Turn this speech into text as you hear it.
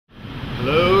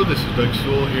Hello, this is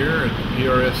Sewell here at the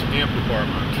PRS amp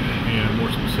department, and more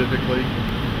specifically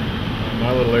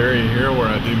my little area here where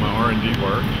I do my R&D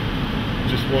work.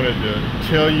 Just wanted to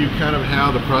tell you kind of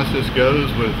how the process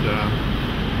goes with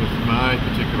my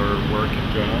particular work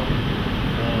and job.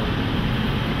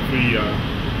 If we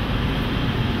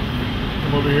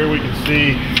come over here, we can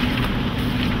see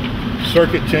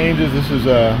circuit changes. This is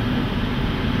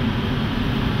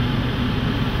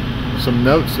some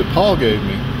notes that Paul gave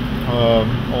me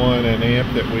on an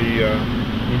amp that we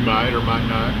might or might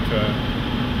not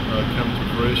come to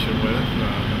fruition with.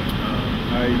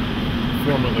 I'm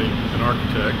formerly an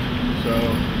architect, so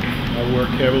I work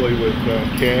heavily with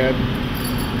CAD.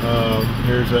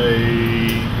 Here's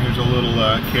a little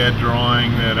CAD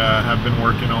drawing that I've been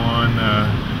working on.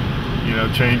 You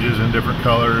know, changes in different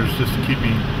colors just to keep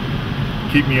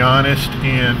me honest,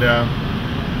 and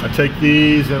I take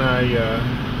these and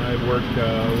I work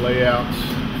layouts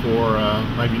for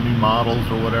maybe new models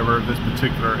or whatever. This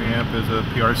particular amp is a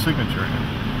PRS signature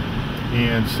amp,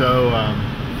 and so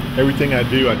everything I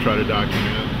do I try to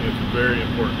document. It's very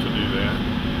important to do that,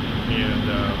 and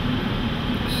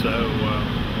so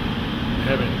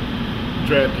having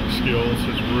drafting skills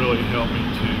has really helped me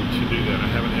to do that. I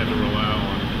haven't had to rely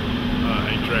on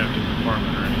a drafting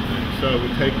department or anything. So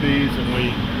we take these and we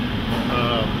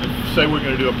say we're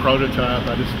going to do a prototype.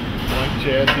 I just blank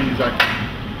chassis. I can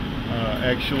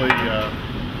actually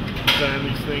design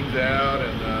these things out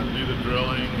and do the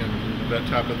drilling and that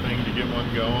type of thing to get one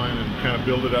going and kind of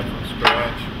build it up from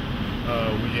scratch.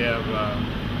 We have a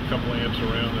couple amps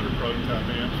around that are prototype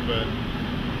amps, but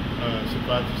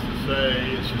suffice it to say,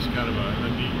 it's just kind of a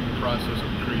neat process of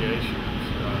creation.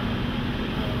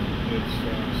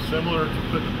 It's similar to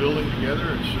putting a building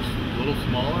together. It's just a little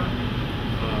smaller.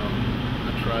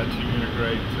 I try to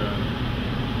integrate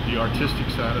the artistic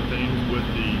side of things with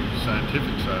the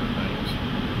scientific side of things,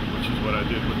 which is what I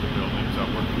did with the buildings. I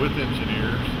worked with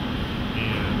engineers,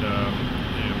 and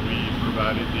we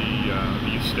provided the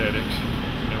aesthetics,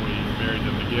 and we married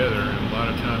them together. And a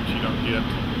lot of times you don't get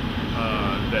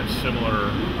that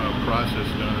similar process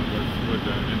done with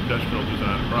an industrial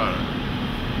design product.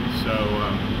 So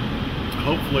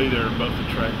hopefully they're both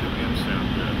attractive and sound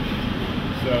good.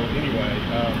 So anyway,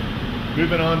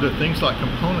 moving on to things like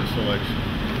component selection.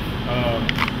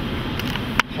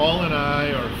 Paul and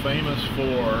I are famous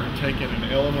for taking an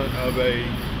element of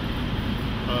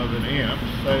an amp.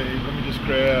 Say, let me just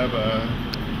grab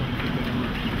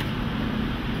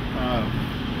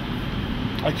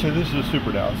actually this is a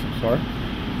Super Dallas, I'm sorry.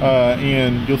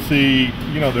 And you'll see,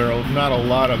 you know, there are not a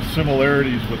lot of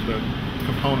similarities with the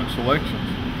component selections.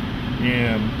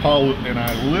 And Paul and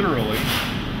I literally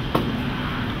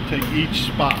take each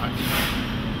spot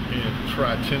and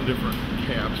try 10 different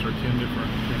caps or 10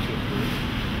 different transistors.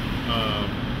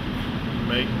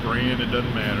 Make, brand, it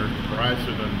doesn't matter. Price,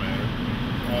 it doesn't matter.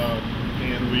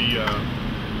 And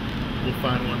we'll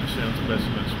find one that sounds the best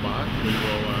in that spot. We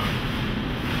will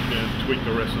then tweak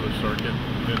the rest of the circuit.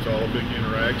 It's all a big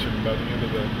interaction. By the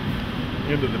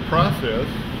end of the process,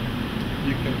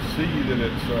 you can see that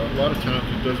it's a lot of times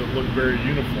it doesn't look very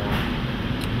uniform,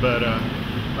 but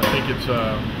I think it's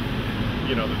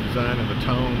you know, the design and the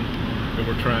tone that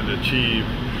we're trying to achieve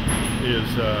is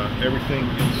everything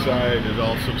inside is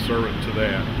all subservient to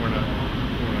that. We're not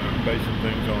basing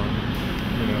things on,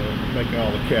 you know, making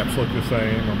all the caps look the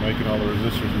same or making all the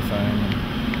resistors the same,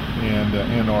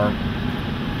 and our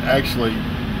actually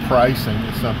pricing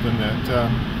is something that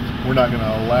we're not going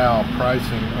to allow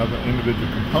pricing of an individual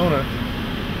component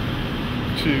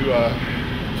to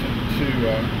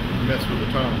mess with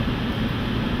the tone.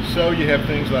 So you have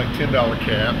things like $10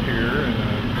 cap here and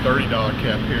a $30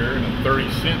 cap here and a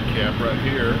 30-cent cap right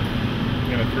here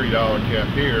and a $3 cap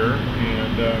here,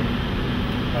 and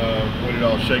when it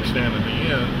all shakes down at the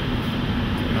end,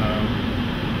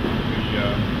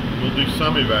 we'll do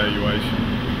some evaluation,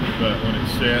 but when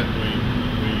it's set, we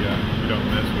don't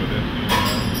mess with it.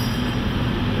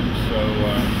 And so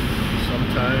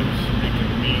sometimes it can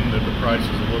mean that the price is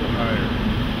a little higher,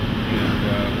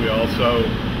 and we also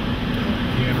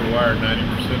hand rewire 90%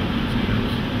 of these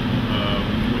amps.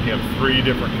 We have 3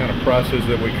 different kind of processes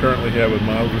that we currently have with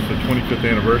models. It's a 25th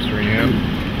anniversary amp,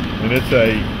 and it's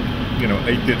a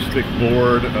 1/8" thick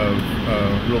board of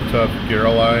real tough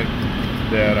garolite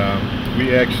that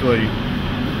we actually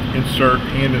insert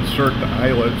the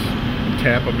eyelets and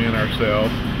tap them in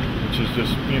ourselves, which is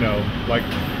just, you know, like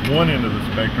one end of the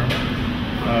spectrum.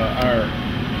 Our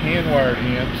hand-wired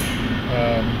amps,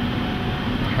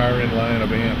 higher end line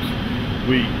of amps,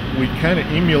 we kind of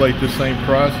emulate the same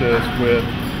process with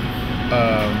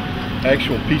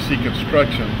actual PC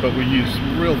construction, but we use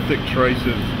real thick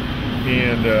traces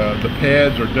and the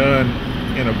pads are done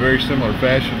in a very similar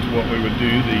fashion to what we would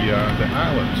do the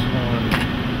eyelets on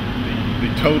the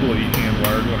totally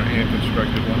hand-wired one or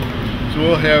hand-constructed one. So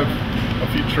we'll have a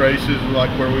few traces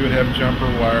like where we would have jumper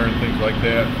wire and things like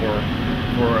that for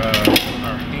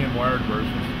our hand-wired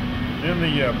versions. Then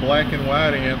the black and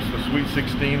white amps, the Sweet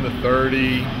 16, the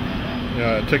 30,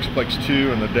 Texaplex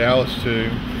 2, and the Dallas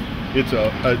 2.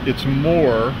 It's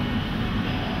more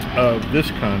of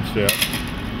this concept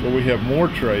where we have more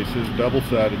traces,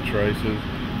 double-sided traces.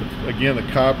 Again,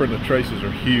 the copper and the traces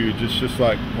are huge. It's just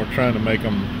like we're trying to make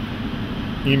them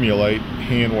emulate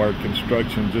hand-wired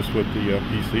construction just with the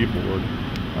PC board.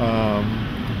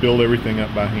 Build everything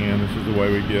up by hand. This is the way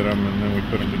we get them, and then we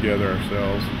put them together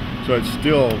ourselves. So it's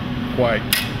still quite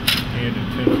hand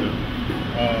intensive.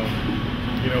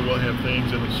 You know, we'll have things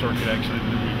in the circuit actually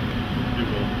that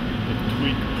we'll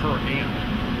tweak per amp.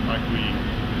 Like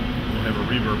we'll have a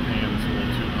reverb pan that's a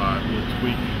little too hot. We'll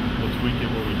tweak it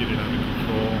where we get it under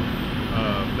control.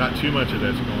 Not too much of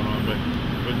that's going on, but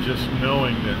just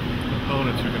knowing that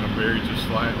components are going to vary just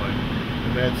slightly,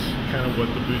 and that's kind of what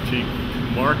the boutique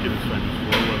market is famous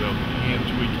for, where they'll hand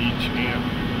tweak each amp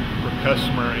for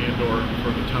customer and or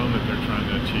for the tone that they're trying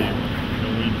to achieve.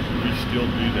 And we still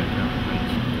do that kind of thing.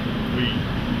 We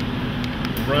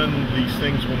run these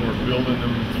things when we're building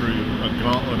them through a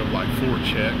gauntlet of like 4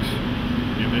 checks.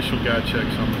 The initial guy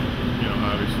checks on, you know,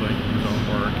 obviously his own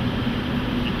work.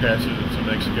 He passes it to the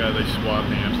next guy, they swap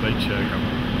the amps, they check them.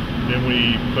 Then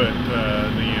we put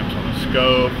the amps on a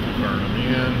scope, we burn them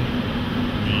in.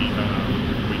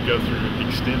 We go through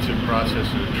extensive processes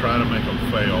to try to make them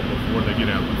fail before they get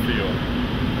out in the field.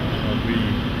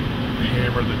 We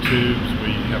hammer the tubes.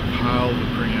 We have piles of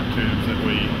preamp tubes that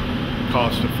we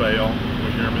cause to fail. We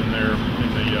hear them in there in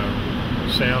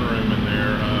the sound room in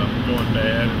there going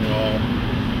bad, and we'll all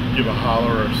give a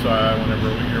holler or a sigh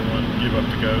whenever we hear one give up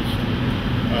the ghost.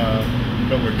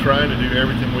 But we're trying to do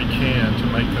everything we can to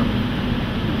make them,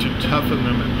 to toughen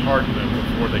them and harden them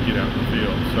before they get out in the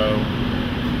field. So,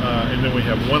 and then we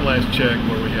have one last check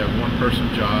where we have one person,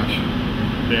 Josh,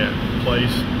 that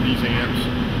plays these amps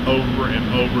over and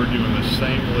over, doing the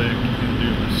same lick and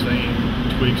doing the same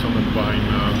tweaks on the volume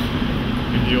knobs.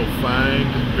 And he'll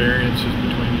find variances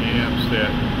between the amps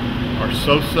that are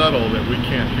so subtle that we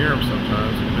can't hear them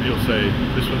sometimes. But he'll say,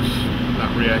 this one's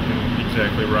not reacting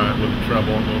exactly right with the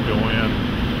treble, and we'll go in,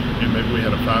 and maybe we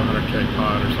had a 500K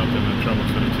pod or something, and the treble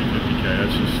instead of 250K.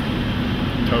 That's just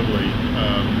totally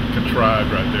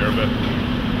contrived right there.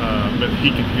 But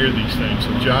he can hear these things.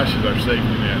 So Josh is our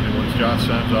safety net, and once Josh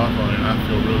signs off on it, I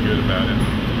feel real good about it.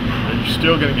 And you're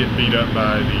still going to get beat up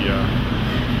by the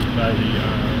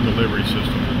delivery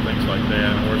systems and things like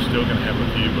that, and we're still going to have a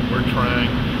few, but we're trying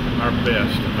our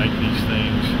best to make these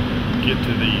things get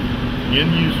to the end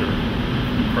user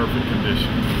in perfect condition.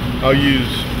 I'll use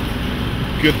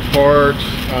good parts.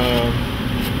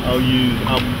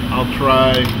 I'll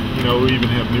try, you know, we even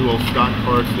have new old stock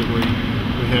parts that we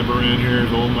have around here.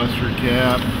 Is old mustard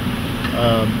cap.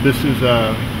 This is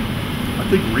I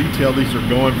think retail these are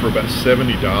going for about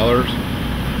 $70.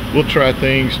 We'll try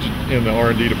things in the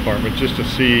R&D department just to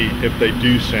see if they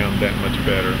do sound that much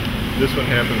better. This one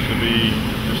happens to be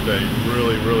just a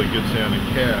really, really good sounding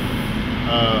cap,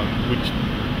 which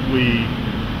we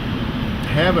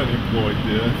haven't employed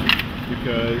this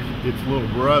because its little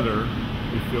brother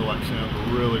we feel like sounds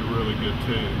really, really good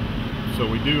too. So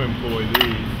we do employ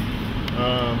these.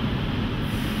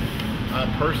 I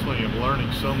personally am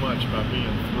learning so much by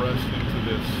being thrust into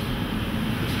this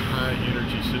high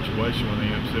energy situation with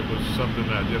amps. It was something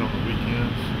that I did on the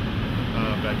weekends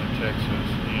back in Texas,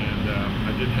 and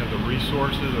I didn't have the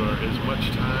resources or as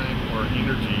much time or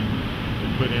energy to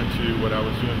put into what I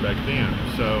was doing back then.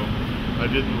 So I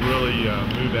didn't really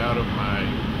move out of my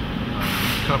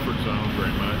comfort zone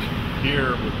very much.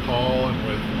 Here with Paul and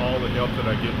with all the help that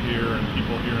I get here and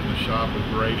people here in the shop with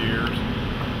great ears,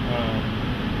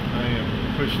 I am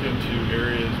pushed into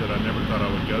areas that I never thought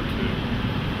I would go to.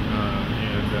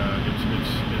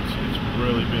 It's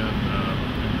really been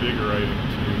invigorating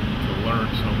to learn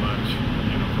so much,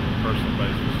 you know, from a personal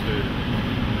basis too.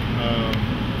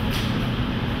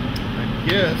 I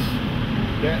guess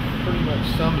that pretty much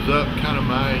sums up kind of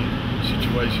my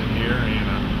situation here, and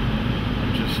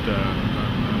I'm just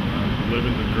I'm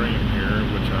living the dream here,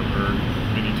 which I've heard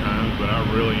many times, but I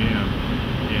really am.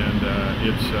 And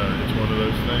it's one of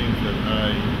those things that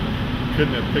I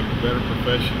couldn't have picked a better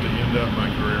profession to end up my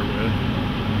career with,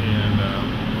 and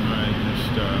I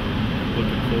just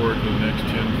looking forward to the next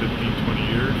 10, 15, 20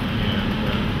 years and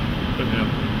putting out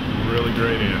really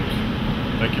great amps.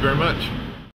 Thank you very much.